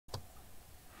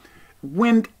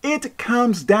when it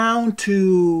comes down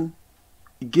to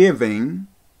giving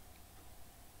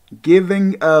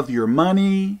of your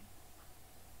money,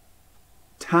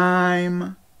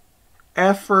 time,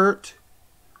 effort,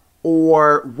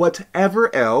 or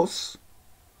whatever else,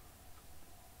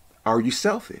 are you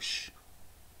selfish?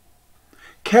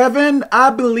 Kevin, I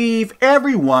believe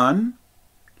everyone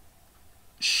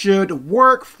should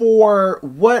work for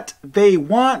what they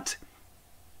want.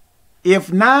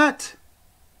 If not,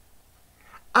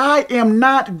 I am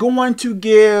not going to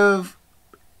give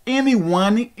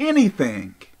anyone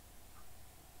anything.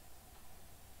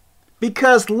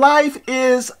 Because life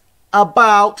is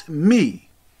about me.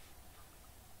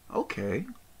 Okay.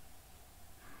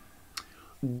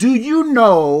 Do you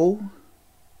know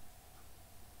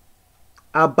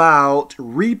about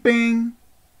reaping?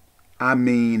 I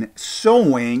mean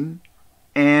sowing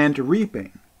and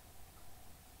reaping.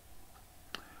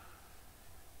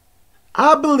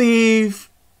 I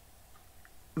believe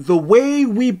the way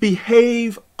we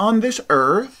behave on this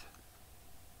earth,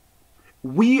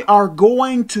 we are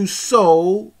going to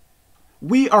sow,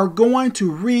 we are going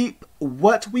to reap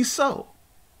what we sow.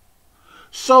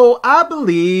 So I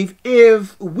believe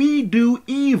if we do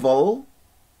evil,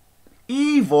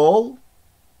 evil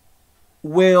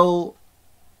will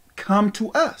come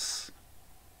to us.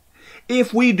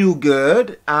 If we do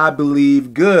good, I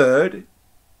believe good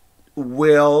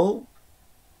will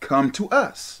come to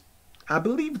us. I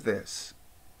believe this.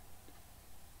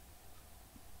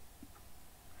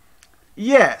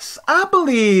 Yes, I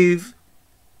believe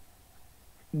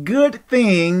good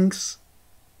things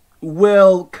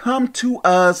will come to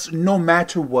us no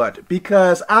matter what,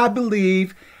 because I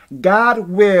believe God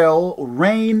will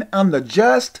reign on the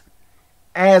just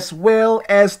as well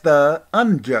as the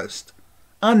unjust.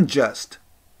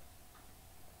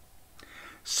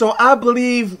 So I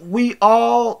believe we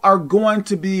all are going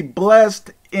to be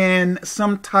blessed in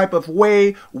some type of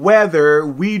way, whether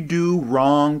we do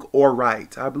wrong or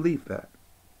right. I believe that.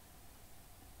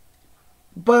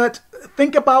 But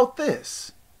think about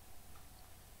this.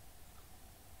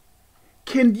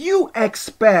 Can you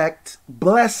expect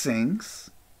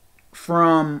blessings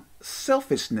from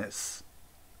selfishness?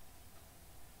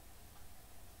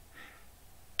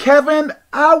 Kevin,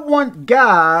 I want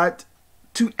God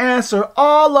to answer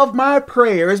all of my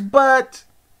prayers, but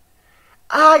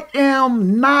I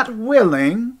am not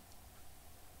willing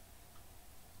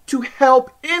to help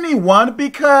anyone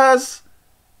because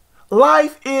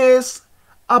life is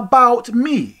about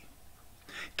me.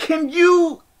 Can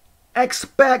you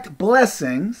expect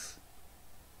blessings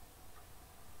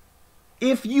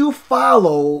if you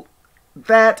follow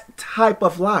that type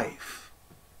of life?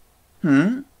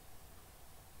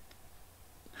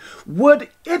 Would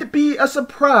it be a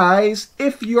surprise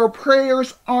if your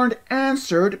prayers aren't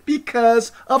answered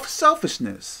because of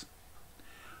selfishness?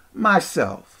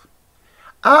 Myself,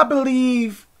 I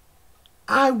believe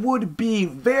I would be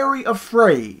very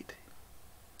afraid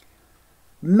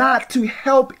not to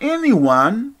help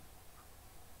anyone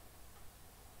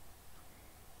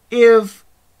if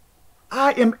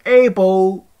I am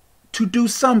able to do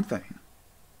something.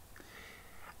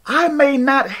 I may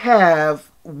not have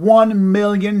 $1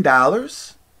 million.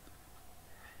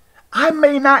 I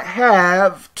may not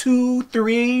have 2,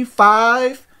 3,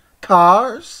 5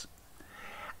 cars.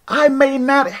 I may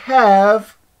not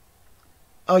have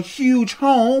a huge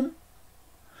home,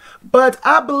 but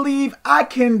I believe I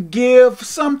can give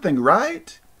something,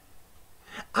 right?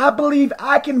 I believe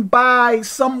I can buy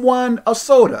someone a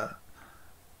soda.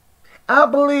 I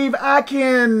believe I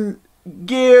can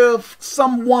give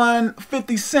someone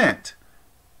 50 cents.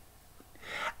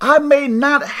 I may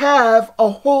not have a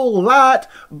whole lot,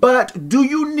 but do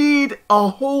you need a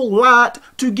whole lot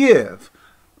to give?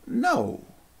 No.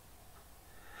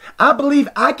 I believe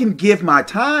I can give my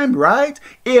time, right?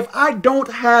 If I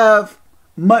don't have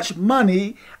much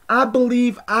money, I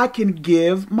believe I can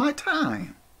give my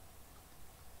time.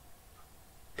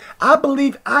 I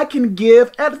believe I can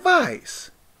give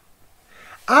advice.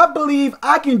 I believe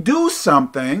I can do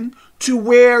something to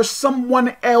where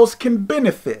someone else can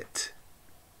benefit.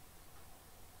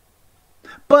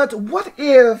 But what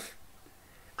if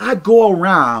I go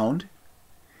around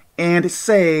and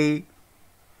say,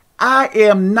 I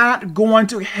am not going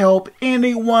to help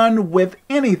anyone with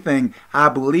anything? I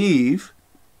believe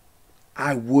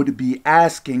I would be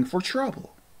asking for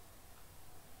trouble.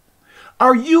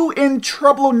 Are you in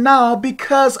trouble now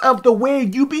because of the way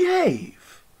you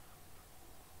behave?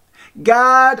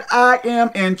 God, I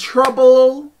am in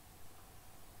trouble.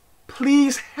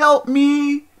 Please help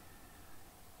me.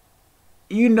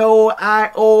 You know, I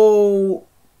owe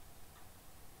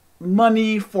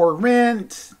money for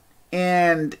rent.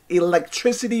 and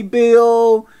electricity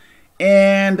bill,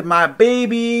 and my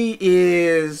baby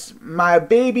needs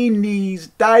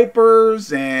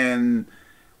diapers, and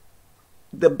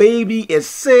the baby is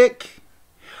sick,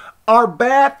 are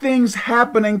bad things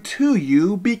happening to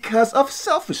you because of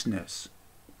selfishness?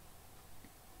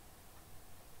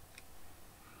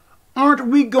 Aren't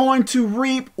we going to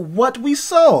reap what we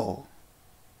sow?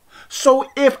 So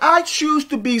if I choose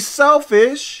to be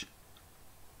selfish,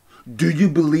 do you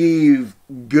believe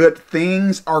good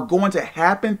things are going to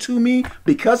happen to me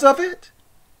because of it?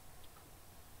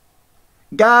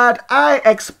 God, I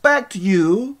expect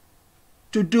you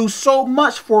to do so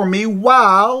much for me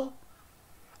while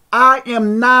I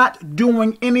am not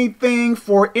doing anything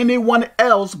for anyone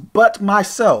else but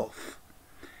myself.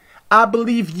 I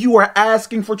believe you are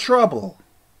asking for trouble.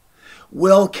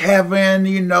 Well, Kevin,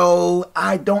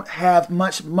 I don't have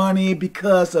much money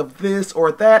because of this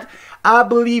or that. I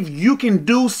believe you can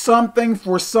do something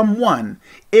for someone.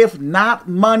 If not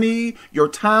money, your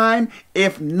time.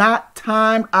 If not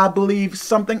time, I believe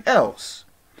something else.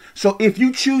 So if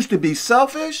you choose to be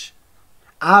selfish,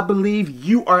 I believe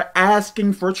you are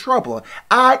asking for trouble.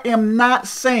 I am not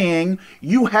saying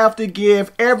you have to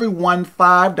give everyone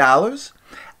 $5.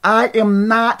 I am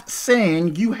not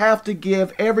saying you have to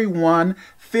give everyone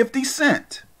 50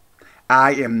 cents.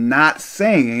 I am not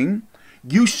saying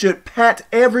you should pat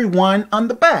everyone on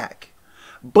the back.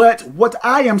 But what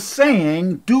I am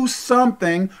saying, do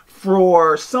something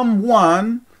for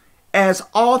someone as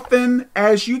often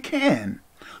as you can.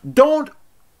 Don't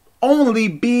only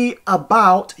be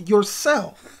about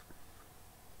yourself.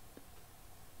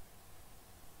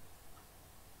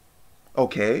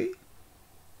 Okay?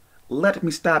 Let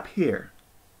me stop here.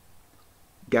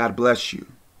 God bless you.